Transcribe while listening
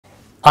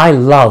I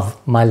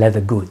love my leather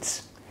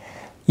goods.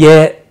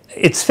 Yeah,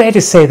 it's fair to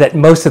say that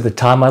most of the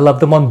time I love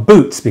them on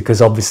boots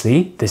because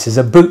obviously this is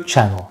a boot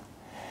channel.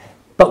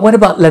 But what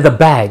about leather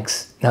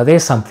bags? Now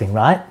there's something,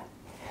 right?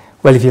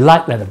 Well, if you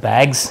like leather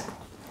bags,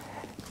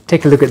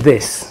 take a look at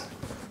this.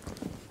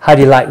 How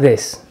do you like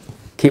this?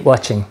 Keep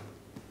watching.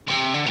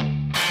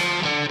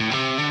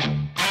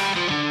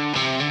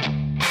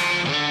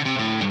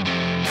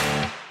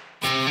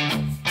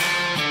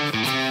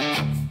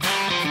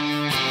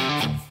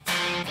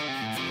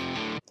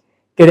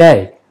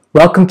 G'day,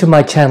 welcome to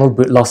my channel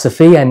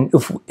Bootlosophy, and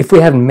if we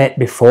haven't met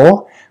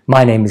before,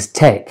 my name is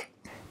Tech.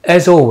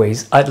 As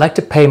always, I'd like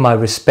to pay my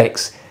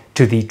respects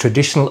to the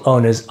traditional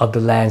owners of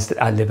the lands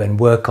that I live and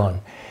work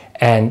on,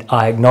 and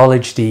I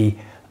acknowledge the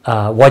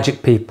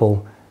Whadjuk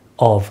people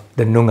of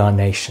the Noongar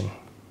Nation.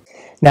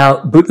 Now,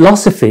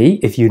 Bootlosophy,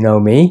 if you know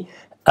me,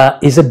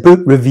 is a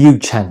boot review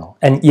channel,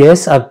 and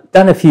yes, I've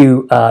done a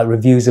few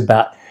reviews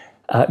about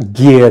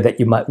gear that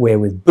you might wear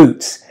with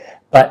boots,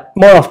 but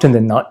more often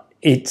than not,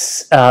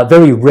 it's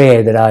very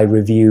rare that I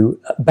review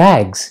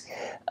bags.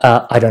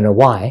 I don't know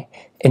why.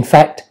 In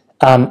fact,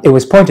 it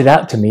was pointed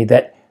out to me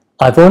that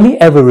I've only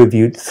ever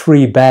reviewed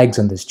 3 bags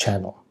on this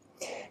channel.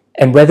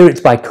 And whether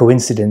it's by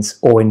coincidence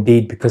or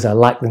indeed because I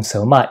like them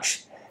so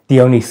much,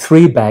 the only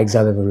 3 bags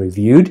I've ever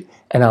reviewed,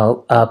 and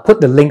I'll put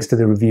the links to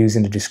the reviews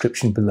in the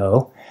description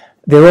below,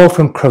 they're all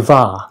from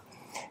Cravar,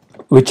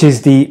 which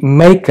is the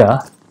maker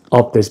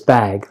of this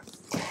bag.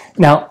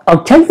 Now,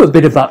 I'll tell you a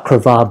bit about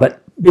Cravar, but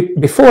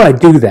before I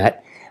do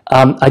that,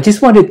 I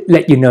just want to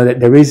let you know that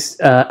there is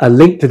a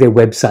link to their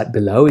website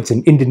below. It's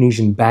an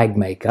Indonesian bag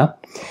maker.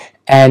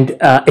 And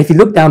if you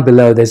look down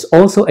below, there's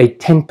also a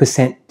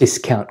 10%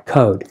 discount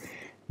code.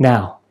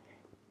 Now,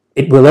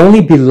 it will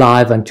only be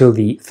live until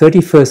the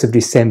 31st of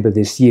December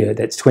this year.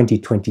 That's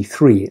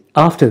 2023.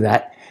 After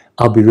that,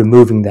 I'll be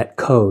removing that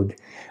code.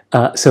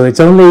 So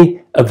it's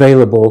only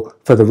available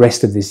for the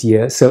rest of this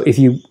year. So if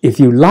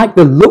you like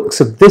the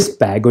looks of this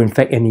bag, or in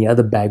fact any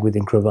other bag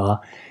within Cravar,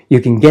 you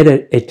can get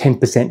a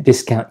 10%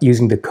 discount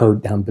using the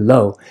code down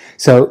below.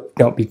 So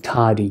don't be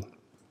tardy.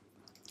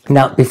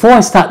 Now, before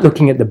I start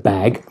looking at the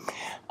bag,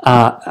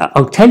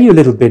 I'll tell you a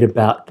little bit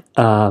about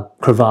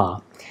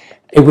Cravar.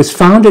 It was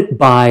founded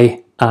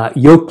by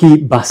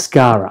Yoki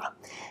Baskara.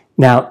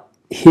 Now,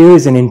 here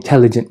is an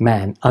intelligent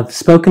man. I've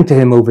spoken to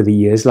him over the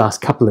years, last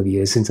couple of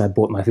years, since I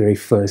bought my very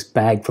first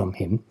bag from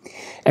him.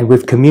 And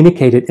we've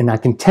communicated, and I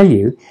can tell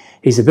you,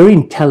 he's a very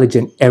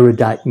intelligent,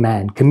 erudite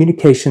man.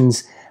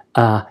 Communications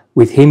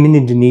with him in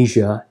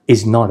Indonesia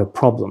is not a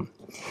problem.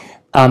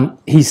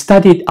 He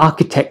studied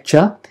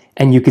architecture,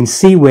 and you can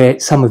see where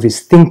some of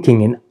his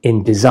thinking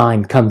in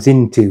design comes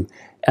into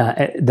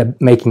the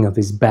making of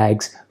his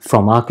bags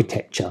from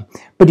architecture.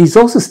 But he's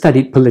also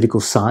studied political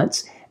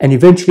science, and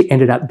eventually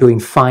ended up doing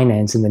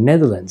finance in the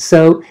Netherlands.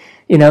 So,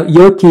 you know,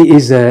 Yoki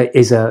is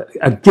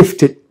a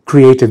gifted,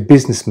 creative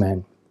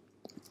businessman.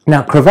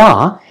 Now,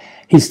 Cravar,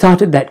 he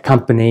started that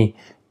company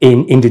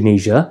in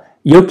Indonesia.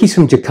 Yoki's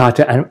from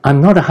Jakarta, and I'm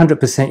not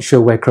 100%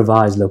 sure where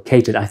Cravar is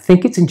located. I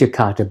think it's in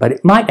Jakarta, but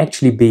it might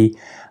actually be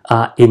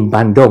in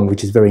Bandung,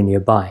 which is very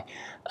nearby,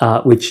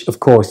 which, of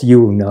course,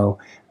 you will know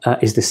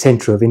is the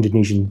center of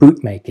Indonesian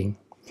boot making.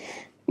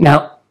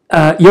 Now,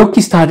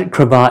 Yoki started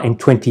Cravar in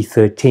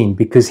 2013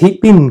 because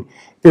he'd been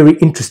very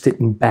interested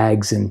in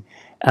bags,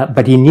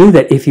 but he knew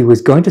that if he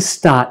was going to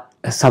start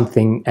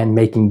something and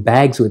making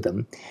bags with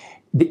them,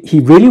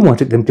 he really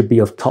wanted them to be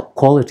of top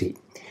quality.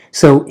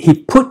 So he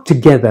put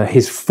together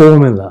his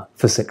formula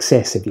for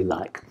success, if you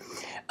like.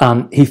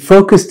 He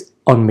focused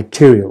on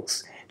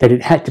materials, that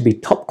it had to be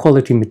top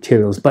quality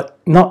materials, but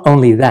not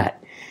only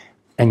that,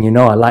 and you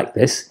know I like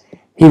this,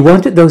 he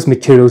wanted those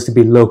materials to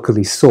be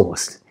locally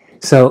sourced.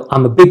 So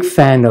I'm a big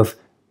fan of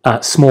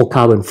small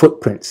carbon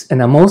footprints,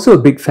 and I'm also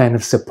a big fan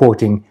of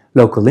supporting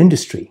local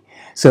industry.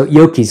 So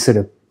Yoki sort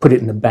of put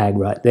it in the bag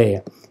right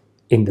there,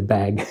 in the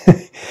bag.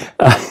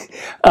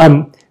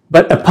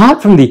 But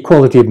apart from the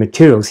quality of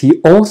materials, he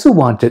also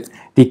wanted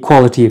the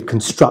quality of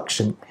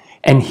construction.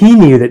 And he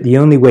knew that the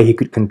only way he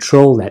could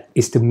control that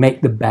is to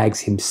make the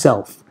bags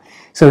himself.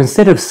 So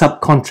instead of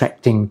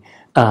subcontracting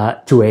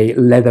to a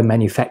leather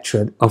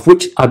manufacturer, of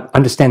which I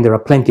understand there are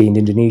plenty in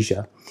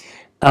Indonesia,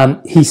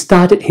 he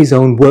started his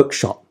own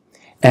workshop,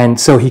 and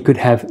so he could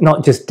have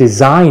not just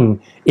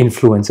design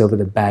influence over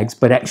the bags,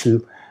 but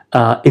actual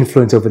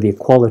influence over their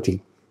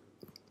quality.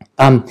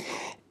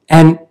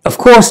 And of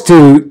course,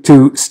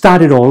 to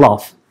start it all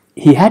off,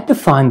 he had to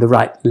find the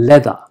right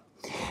leather.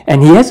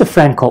 And he has a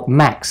friend called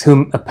Max,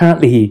 whom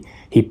apparently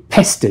he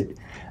pestered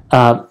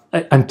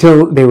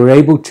until they were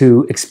able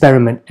to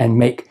experiment and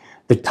make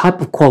the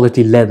type of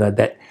quality leather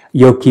that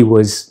Yoki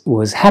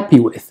was happy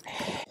with.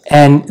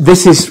 And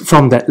this is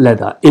from that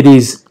leather. It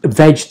is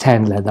veg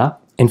tan leather.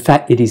 In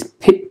fact, it is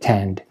pit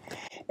tanned.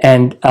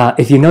 And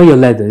if you know your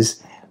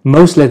leathers,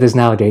 most leathers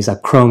nowadays are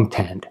chrome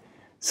tanned.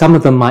 Some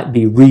of them might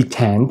be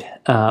retanned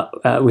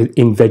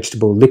in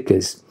vegetable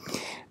liquors.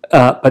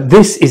 But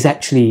this is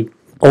actually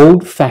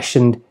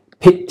old-fashioned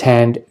pit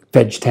tanned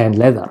veg tan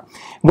leather.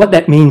 What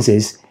that means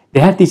is they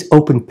have these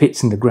open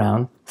pits in the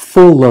ground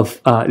full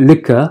of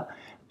liquor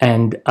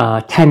and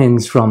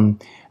tannins from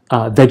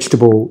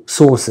vegetable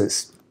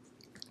sources,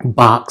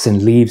 barks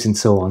and leaves and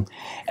so on.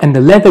 And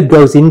the leather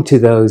goes into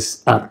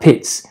those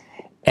pits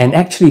and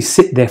actually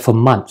sit there for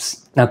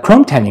months. Now,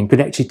 chrome tanning could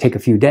actually take a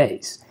few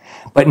days,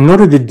 but in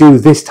order to do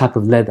this type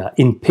of leather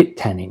in pit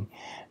tanning,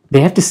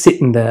 they have to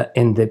sit in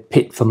the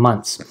pit for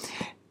months.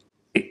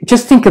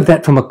 Just think of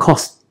that from a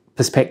cost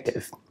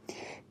perspective.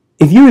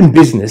 If you're in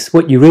business,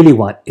 what you really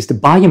want is to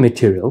buy your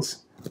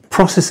materials,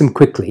 process them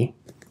quickly,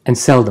 and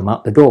sell them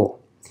out the door.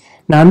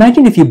 Now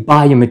imagine if you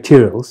buy your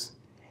materials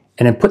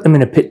and then put them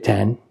in a pit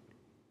tan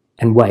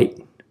and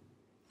wait,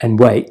 and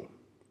wait,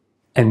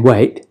 and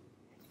wait,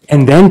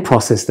 and then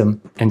process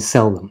them and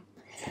sell them.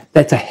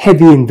 That's a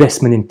heavy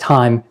investment in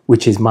time,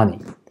 which is money.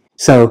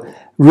 So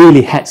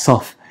really hats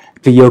off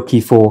to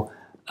Yoki for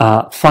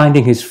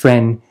finding his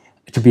friend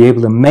to be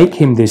able to make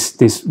him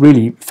this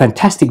really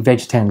fantastic veg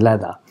tan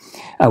leather,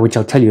 which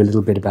I'll tell you a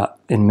little bit about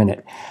in a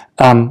minute,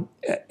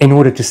 in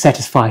order to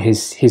satisfy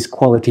his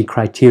quality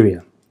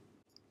criteria.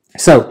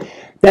 So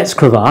that's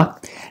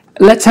Cravar.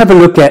 Let's have a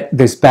look at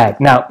this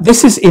bag. Now,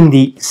 this is in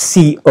the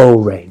CO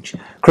range.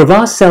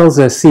 Cravar sells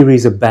a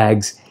series of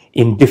bags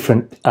in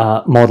different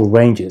model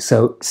ranges.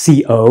 So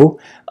CO,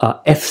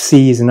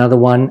 FC is another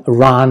one,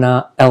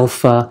 Rana,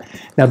 Alpha.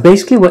 Now,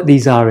 basically what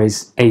these are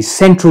is a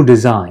central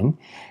design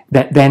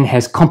that then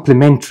has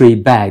complementary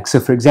bags. So,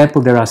 for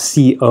example, there are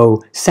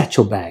CO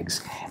satchel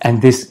bags,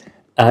 and this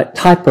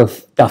type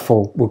of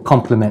duffel will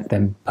complement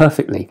them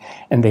perfectly.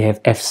 And they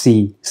have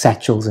FC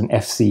satchels and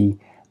FC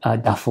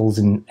duffels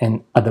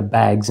and other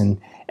bags and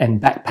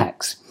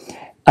backpacks.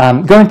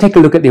 Go and take a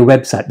look at their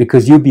website,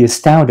 because you'll be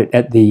astounded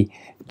at the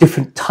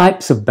different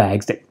types of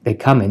bags that they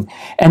come in.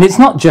 And it's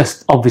not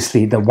just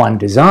obviously the one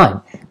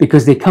design,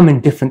 because they come in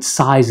different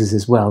sizes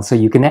as well. So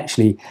you can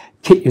actually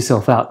kit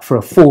yourself out for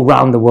a full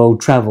round the world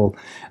travel,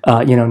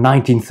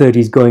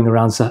 1930s going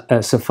around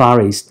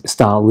safari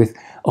style, with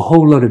a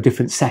whole lot of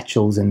different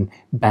satchels and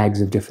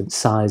bags of different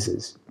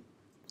sizes.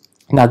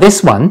 Now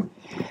this one,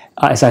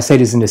 as I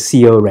said, is in the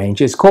CO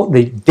range. It's called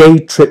the Day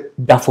Trip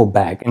Duffel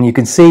Bag. And you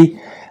can see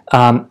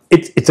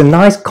it's a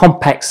nice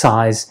compact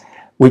size,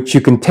 which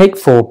you can take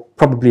for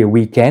probably a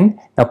weekend.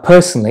 Now,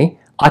 personally,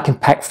 I can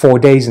pack 4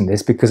 days in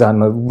this because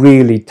I'm a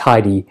really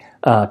tidy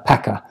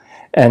packer.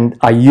 And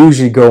I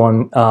usually go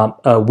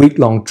on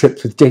week-long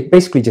trips with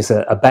basically just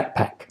a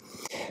backpack.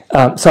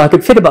 So I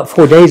could fit about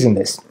 4 days in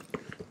this.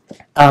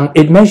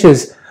 It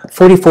measures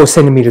 44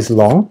 centimeters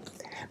long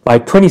by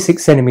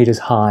 26 centimeters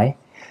high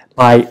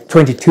by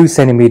 22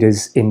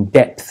 centimeters in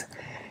depth.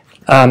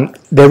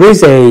 There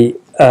is a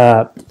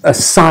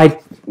side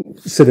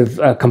sort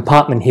of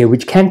compartment here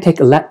which can take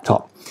a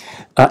laptop.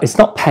 It's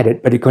not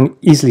padded, but it can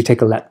easily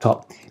take a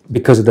laptop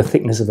because of the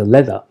thickness of the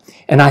leather.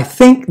 And I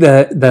think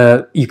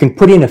you can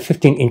put in a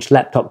 15-inch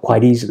laptop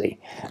quite easily.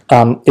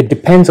 It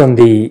depends on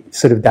the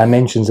sort of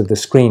dimensions of the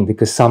screen,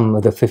 because some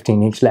of the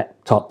 15-inch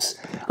laptops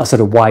are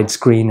sort of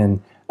widescreen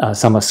and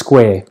some are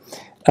square.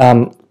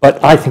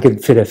 But I think it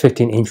would fit a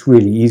 15-inch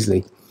really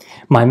easily.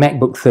 My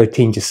MacBook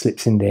 13 just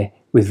slips in there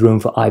with room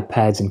for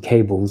iPads and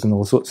cables and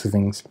all sorts of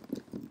things.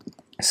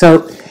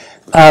 So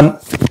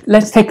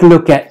let's take a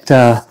look at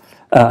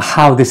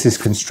how this is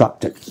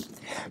constructed.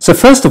 So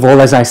first of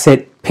all, as I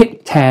said,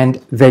 pit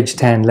tanned veg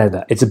tan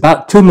leather. It's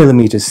about 2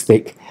 millimeters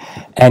thick,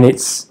 and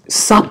it's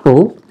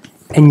supple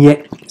and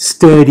yet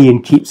sturdy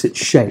and keeps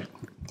its shape.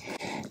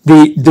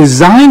 The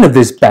design of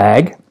this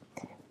bag,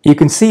 you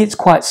can see it's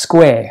quite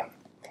square.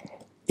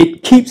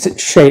 It keeps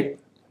its shape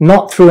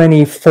not through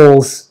any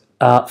false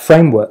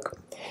framework.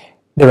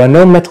 There are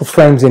no metal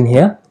frames in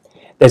here.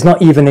 There's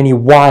not even any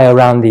wire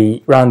around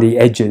the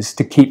edges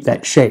to keep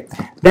that shape.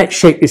 That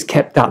shape is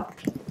kept up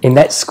in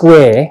that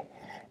square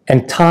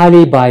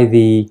entirely by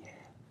the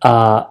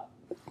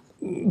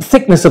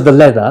thickness of the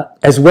leather,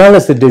 as well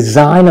as the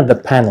design of the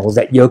panels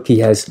that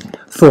Yoki has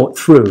thought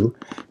through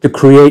to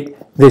create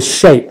this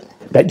shape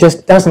that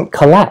just doesn't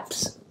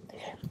collapse.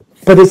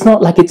 But it's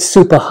not like it's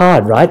super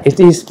hard, right? It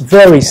is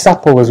very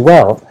supple as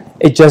well.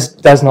 It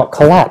just does not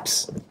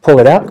collapse. Pull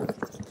it up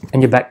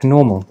and you're back to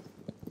normal.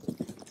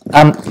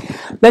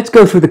 Let's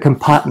go through the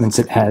compartments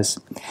it has.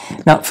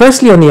 Now,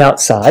 firstly, on the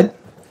outside,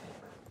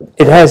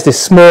 it has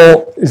this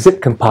small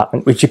zip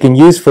compartment which you can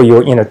use for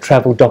your,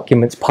 travel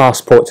documents,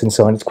 passports, and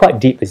so on. It's quite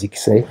deep, as you can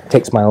see. It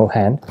takes my whole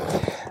hand.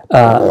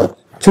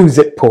 2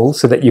 zip pulls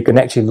so that you can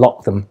actually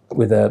lock them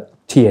with a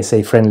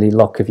TSA-friendly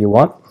lock if you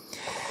want.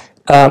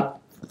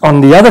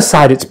 On the other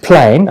side, it's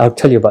plain. I'll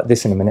tell you about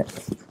this in a minute.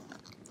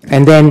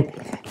 And then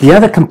the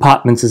other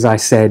compartments, as I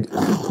said,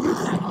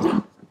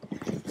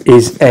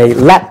 is a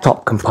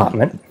laptop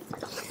compartment,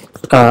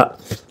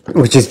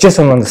 which is just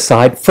on the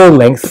side, full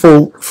length,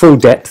 full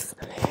depth.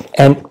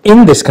 And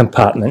in this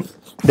compartment,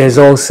 there's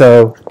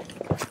also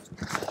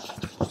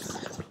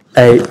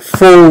a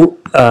full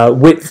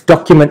width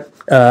document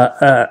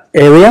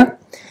area,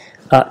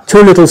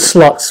 2 little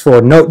slots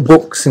for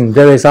notebooks and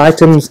various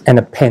items, and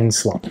a pen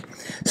slot.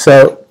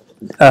 So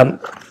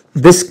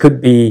this could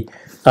be,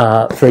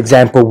 for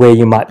example, where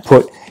you might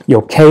put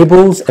your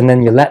cables, and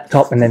then your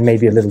laptop, and then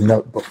maybe a little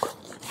notebook.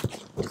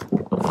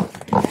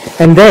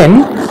 And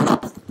then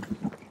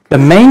the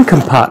main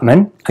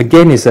compartment,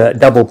 again, is a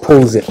double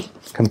pull zip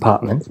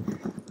compartment.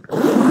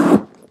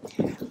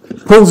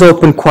 Pulls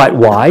open quite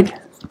wide.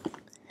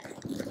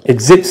 It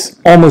zips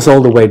almost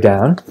all the way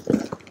down.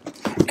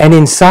 And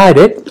inside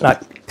it,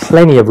 like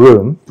plenty of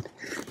room,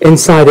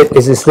 inside it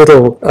is this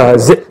little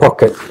zip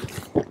pocket,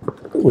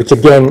 which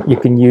again you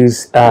can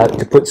use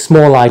to put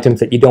small items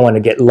that you don't want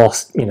to get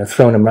lost,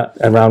 thrown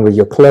around with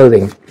your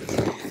clothing.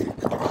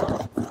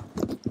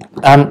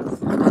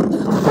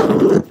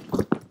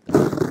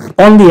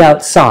 On the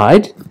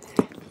outside,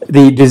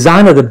 the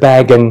design of the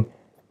bag, and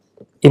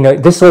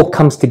this all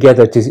comes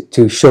together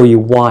to show you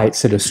why it's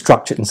sort of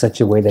structured in such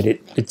a way that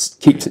it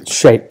keeps its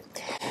shape.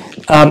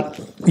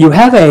 You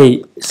have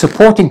a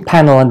supporting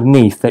panel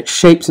underneath that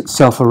shapes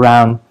itself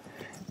around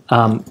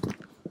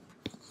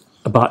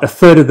about a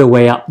third of the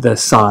way up the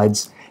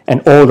sides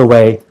and all the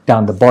way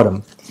down the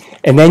bottom.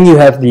 And then you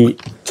have the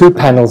two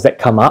panels that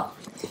come up,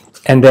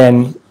 and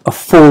then a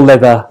full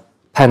leather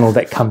panel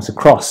that comes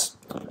across.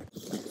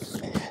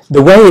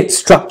 The way it's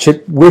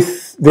structured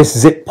with this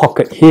zip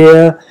pocket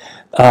here,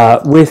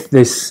 with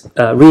this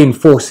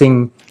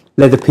reinforcing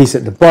leather piece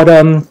at the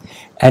bottom,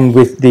 and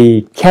with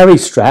the carry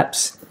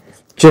straps,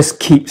 just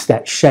keeps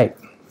that shape.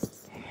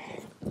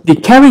 The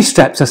carry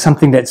straps are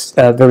something that's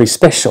very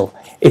special.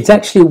 It's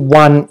actually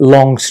one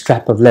long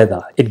strap of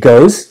leather. It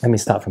goes, let me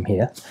start from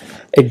here,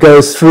 it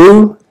goes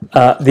through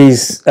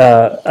these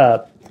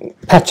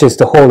patches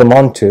to hold them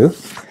onto,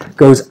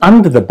 goes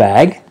under the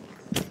bag,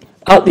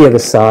 out the other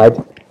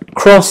side,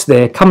 cross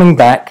there, coming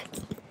back,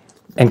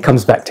 and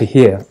comes back to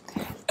here.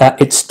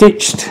 It's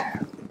stitched,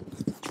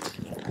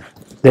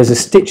 there's a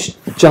stitch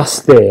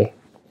just there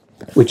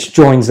which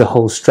joins the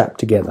whole strap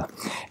together.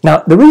 Now,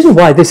 the reason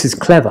why this is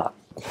clever,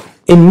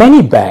 in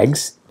many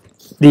bags,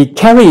 the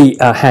carry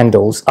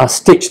handles are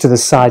stitched to the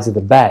sides of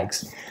the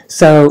bags.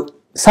 So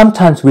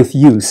sometimes with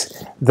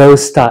use,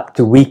 those start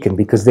to weaken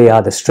because they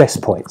are the stress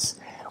points.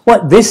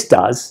 What this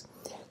does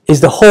is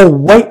the whole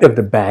weight of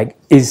the bag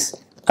is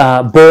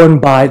borne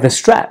by the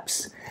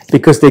straps,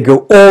 because they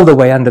go all the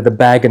way under the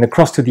bag and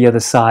across to the other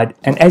side.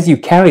 And as you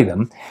carry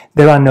them,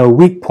 there are no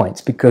weak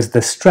points because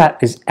the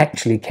strap is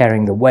actually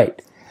carrying the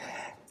weight.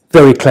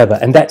 Very clever,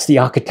 and that's the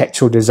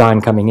architectural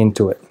design coming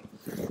into it.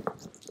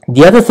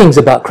 The other things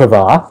about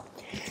Cravar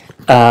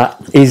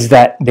is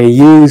that they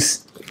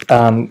use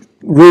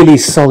really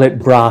solid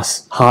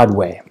brass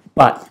hardware.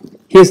 But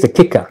here's the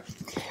kicker.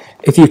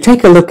 If you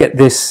take a look at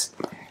this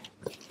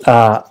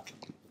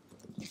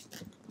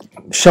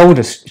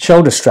shoulder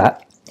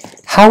strap,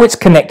 how it's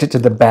connected to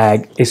the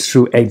bag is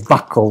through a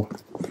buckle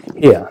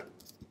here.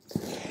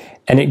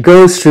 And it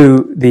goes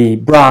through the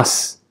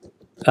brass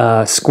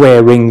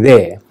square ring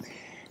there.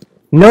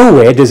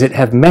 Nowhere does it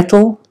have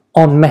metal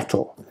on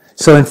metal.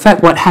 So in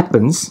fact, what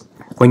happens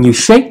when you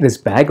shake this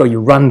bag or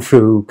you run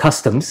through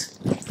customs,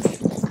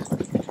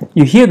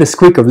 you hear the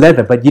squeak of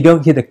leather, but you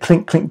don't hear the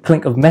clink, clink,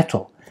 clink of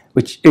metal,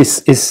 which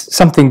is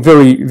something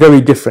very,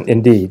 very different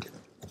indeed.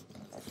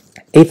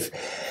 If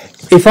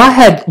I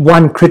had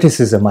one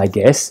criticism, I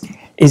guess,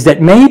 is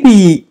that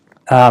maybe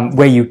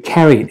where you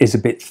carry it is a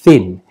bit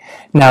thin.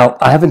 Now,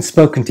 I haven't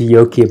spoken to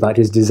Yoki about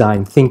his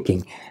design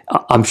thinking.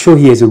 I'm sure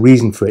he has a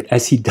reason for it,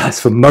 as he does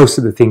for most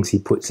of the things he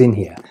puts in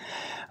here.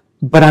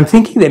 But I'm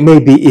thinking that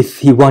maybe if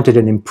he wanted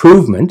an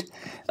improvement,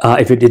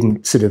 if it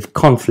didn't sort of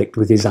conflict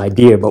with his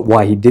idea about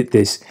why he did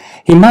this,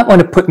 he might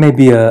want to put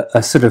maybe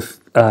a sort of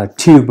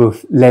tube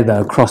of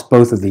leather across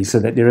both of these so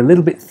that they're a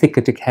little bit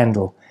thicker to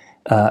handle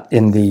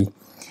in the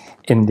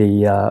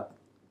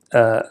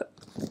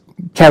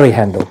carry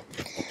handle.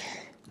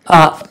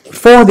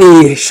 For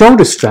the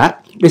shoulder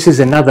strap, this is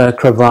another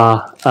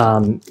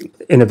Cravar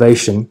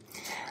innovation.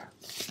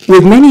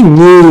 With many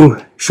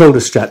new shoulder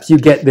straps, you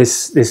get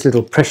this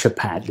little pressure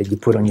pad that you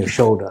put on your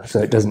shoulder so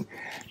it doesn't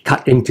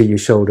cut into your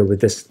shoulder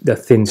with the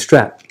thin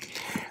strap.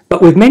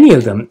 But with many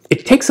of them,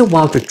 it takes a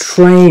while to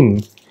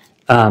train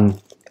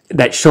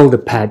that shoulder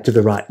pad to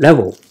the right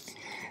level,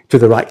 to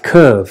the right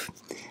curve,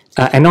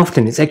 and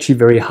often it's actually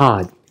very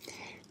hard.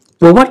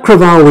 Well, what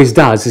Cravar always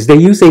does is they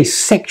use a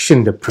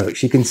sectioned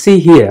approach. You can see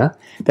here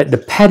that the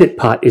padded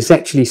part is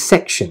actually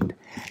sectioned.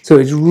 So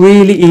it's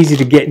really easy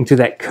to get into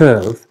that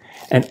curve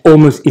and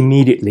almost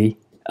immediately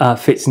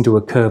fits into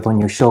a curve on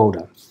your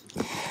shoulder.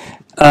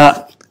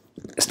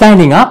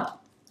 Standing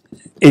up,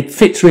 it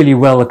fits really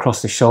well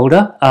across the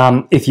shoulder.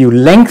 If you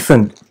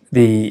lengthen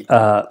the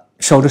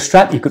shoulder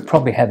strap, you could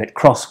probably have it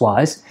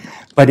crosswise,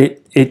 but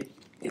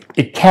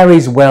it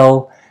carries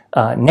well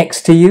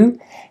next to you,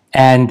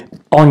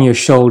 and on your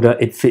shoulder,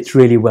 it fits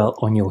really well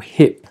on your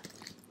hip.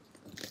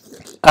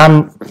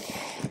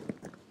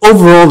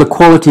 Overall, the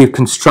quality of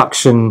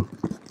construction,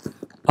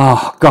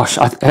 oh gosh,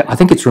 I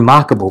think it's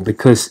remarkable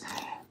because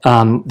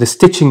the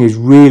stitching is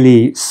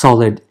really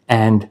solid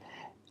and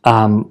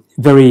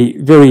very,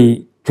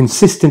 very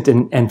consistent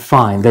and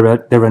fine. There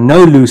are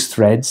no loose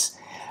threads.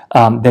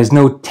 There's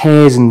no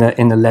tears in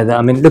the leather.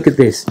 I mean, look at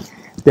this.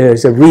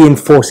 There's a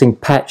reinforcing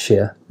patch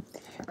here,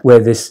 where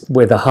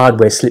the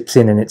hardware slips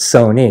in and it's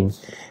sewn in.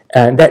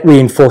 And that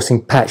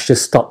reinforcing patch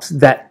just stops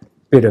that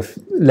bit of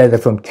leather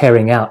from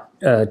tearing out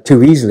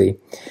too easily.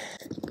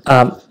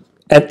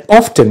 And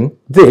often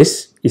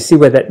this, you see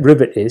where that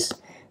rivet is,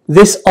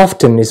 this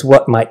often is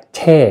what might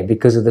tear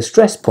because of the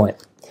stress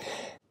point.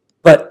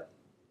 But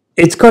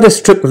it's got a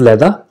strip of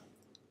leather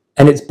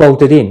and it's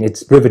bolted in,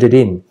 it's riveted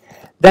in.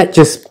 That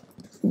just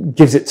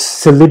gives it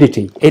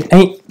solidity. It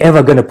ain't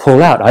ever going to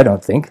pull out, I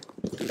don't think.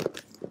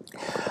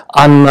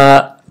 I'm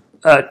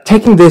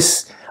taking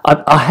this,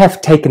 I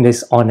have taken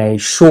this on a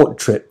short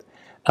trip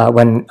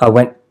when I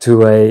went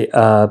to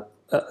a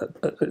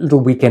little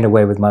weekend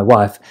away with my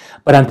wife,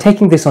 but I'm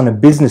taking this on a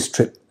business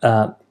trip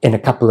in a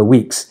couple of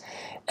weeks,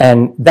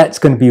 and that's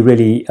going to be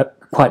really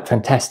quite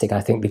fantastic,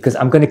 I think, because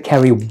I'm going to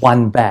carry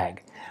one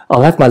bag.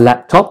 I'll have my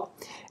laptop,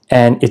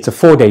 and it's a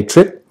 4-day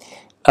trip.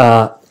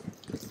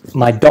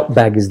 My dot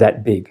bag is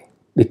that big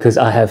because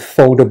I have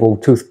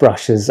foldable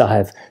toothbrushes, I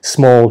have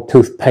small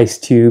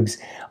toothpaste tubes,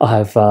 I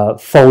have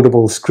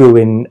foldable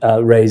screw-in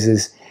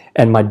razors,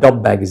 and my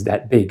dot bag is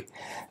that big.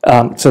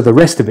 So the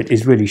rest of it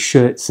is really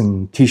shirts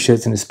and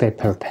t-shirts and a spare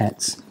pair of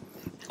pants.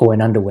 Oh,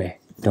 and underwear.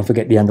 Don't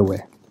forget the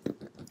underwear.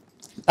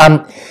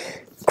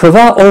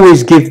 Cravar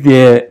always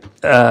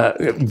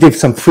give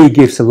some free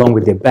gifts along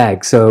with their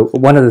bag. So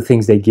one of the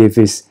things they give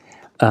is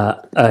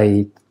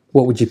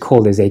what would you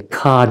call this? A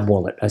card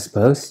wallet, I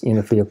suppose, you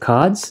know, for your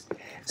cards.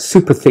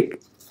 Super thick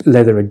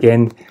leather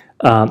again.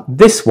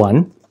 This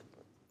one,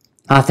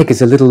 I think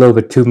it's a little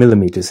over 2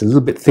 millimeters, a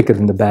little bit thicker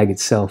than the bag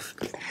itself.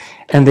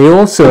 And they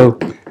also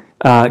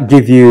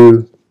give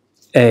you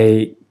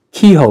a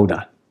key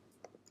holder,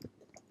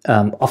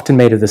 often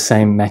made of the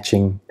same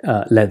matching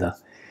leather.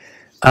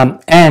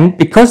 And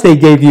because they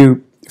gave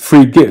you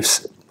free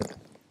gifts,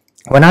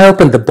 when I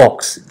opened the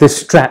box, this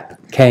strap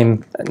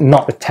came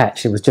not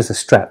attached, it was just a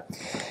strap.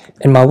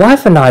 And my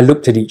wife and I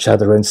looked at each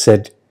other and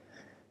said,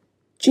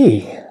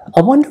 gee,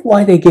 I wonder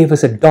why they gave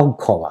us a dog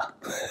collar.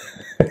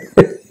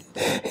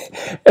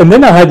 And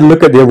then I had to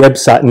look at their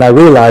website and I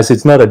realized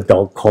it's not a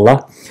dog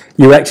collar.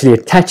 You actually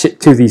attach it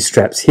to these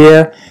straps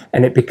here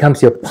and it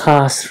becomes your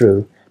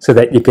pass-through so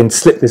that you can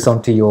slip this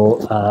onto your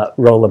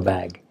roller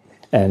bag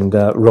and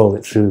roll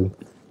it through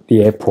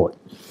the airport.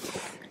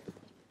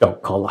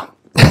 Dog collar.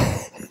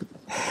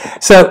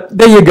 So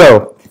there you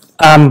go.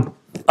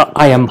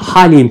 I am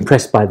highly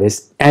impressed by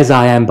this, as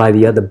I am by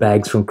the other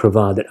bags from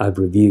Cravar that I've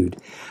reviewed.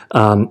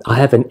 I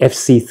have an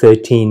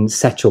FC13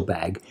 satchel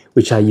bag,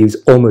 which I use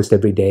almost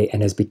every day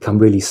and has become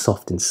really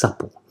soft and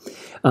supple.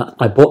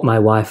 I bought my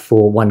wife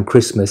for one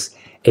Christmas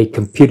a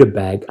computer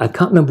bag. I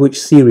can't remember which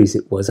series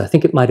it was. I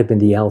think it might have been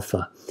the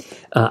Alpha,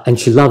 and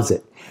she loves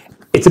it.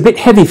 It's a bit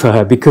heavy for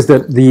her because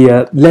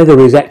the leather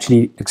is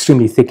actually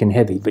extremely thick and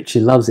heavy, but she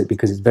loves it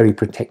because it's very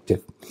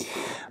protective.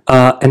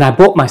 And I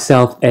bought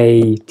myself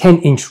a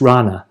 10-inch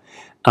Rana,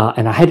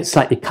 and I had it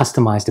slightly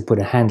customized to put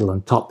a handle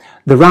on top.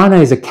 The Rana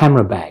is a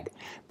camera bag,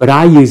 but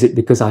I use it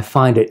because I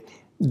find it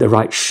the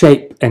right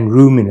shape and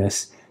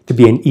roominess to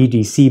be an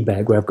EDC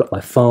bag where I've got my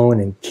phone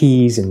and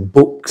keys and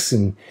books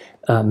and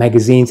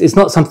magazines. It's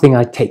not something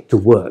I take to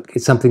work.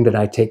 It's something that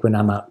I take when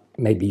I'm out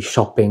maybe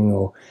shopping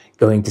or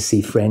going to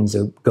see friends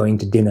or going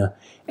to dinner,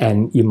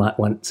 and you might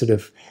want sort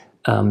of,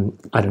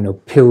 I don't know,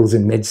 pills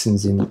and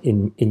medicines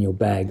in your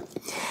bag.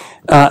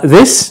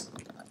 This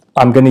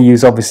I'm going to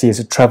use obviously as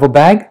a travel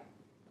bag,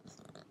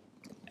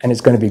 and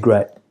it's going to be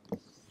great.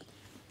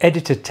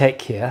 Editor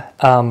Tech here,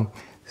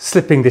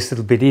 slipping this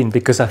little bit in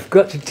because I've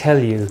got to tell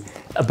you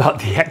about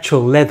the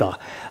actual leather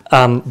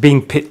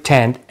being pit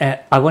tanned.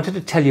 I wanted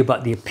to tell you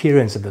about the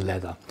appearance of the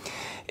leather.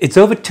 It's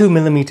over 2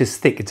 millimeters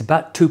thick. It's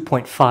about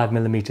 2.5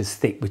 millimeters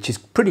thick, which is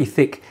pretty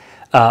thick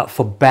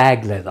for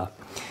bag leather.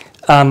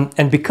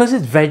 And because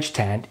it's veg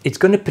tanned, it's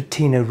going to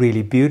patina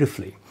really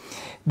beautifully.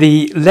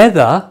 The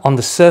leather on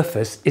the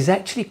surface is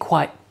actually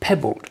quite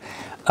pebbled.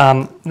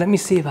 Let me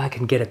see if I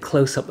can get a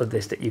close-up of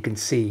this that you can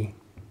see.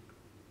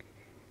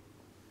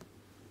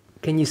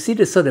 Can you see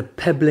the sort of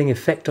pebbling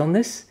effect on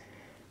this?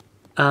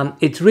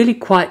 It's really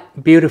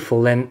quite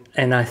beautiful, and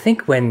I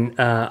think when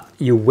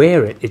you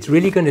wear it, it's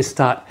really going to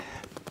start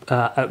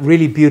a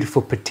really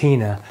beautiful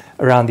patina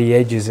around the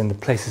edges and the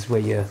places where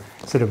you're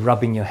sort of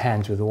rubbing your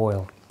hands with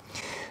oil.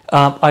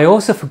 I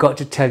also forgot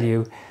to tell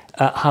you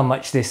how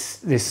much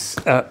this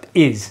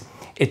is.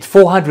 It's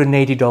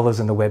 $480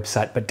 on the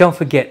website, but don't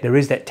forget there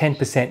is that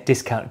 10%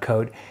 discount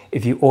code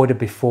if you order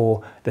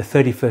before the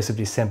 31st of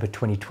December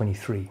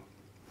 2023.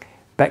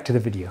 Back to the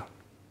video.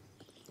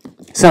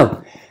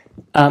 So,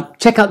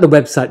 check out the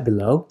website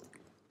below.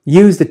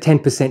 Use the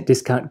 10%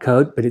 discount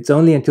code, but it's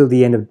only until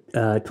the end of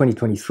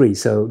 2023,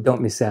 so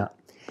don't miss out.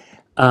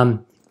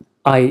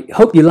 I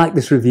hope you like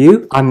this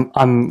review.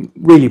 I'm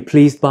really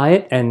pleased by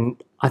it,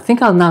 and I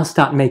think I'll now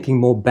start making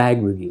more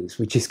bag reviews,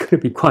 which is going to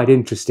be quite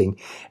interesting.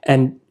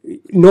 And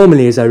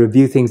normally as I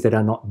review things that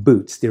are not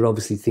boots, there are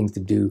obviously things to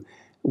do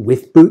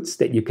with boots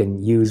that you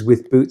can use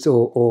with boots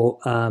or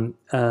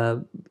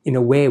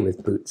wear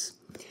with boots.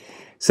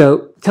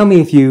 So tell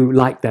me if you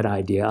like that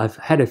idea. I've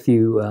had a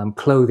few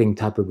clothing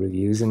type of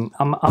reviews, and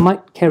I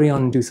might carry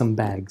on and do some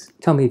bags.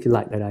 Tell me if you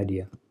like that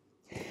idea.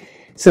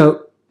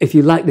 So if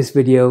you like this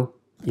video,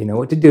 you know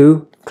what to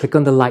do. Click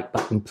on the like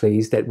button,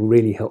 please. That will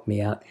really help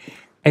me out.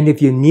 And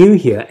if you're new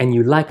here and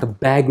you like a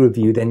bag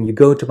review, then you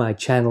go to my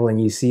channel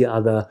and you see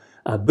other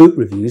boot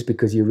reviews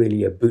because you're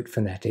really a boot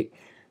fanatic.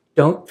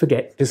 Don't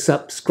forget to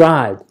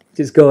subscribe.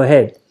 Just go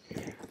ahead.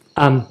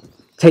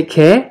 Take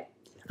care.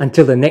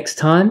 Until the next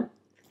time,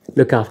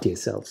 look after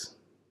yourselves.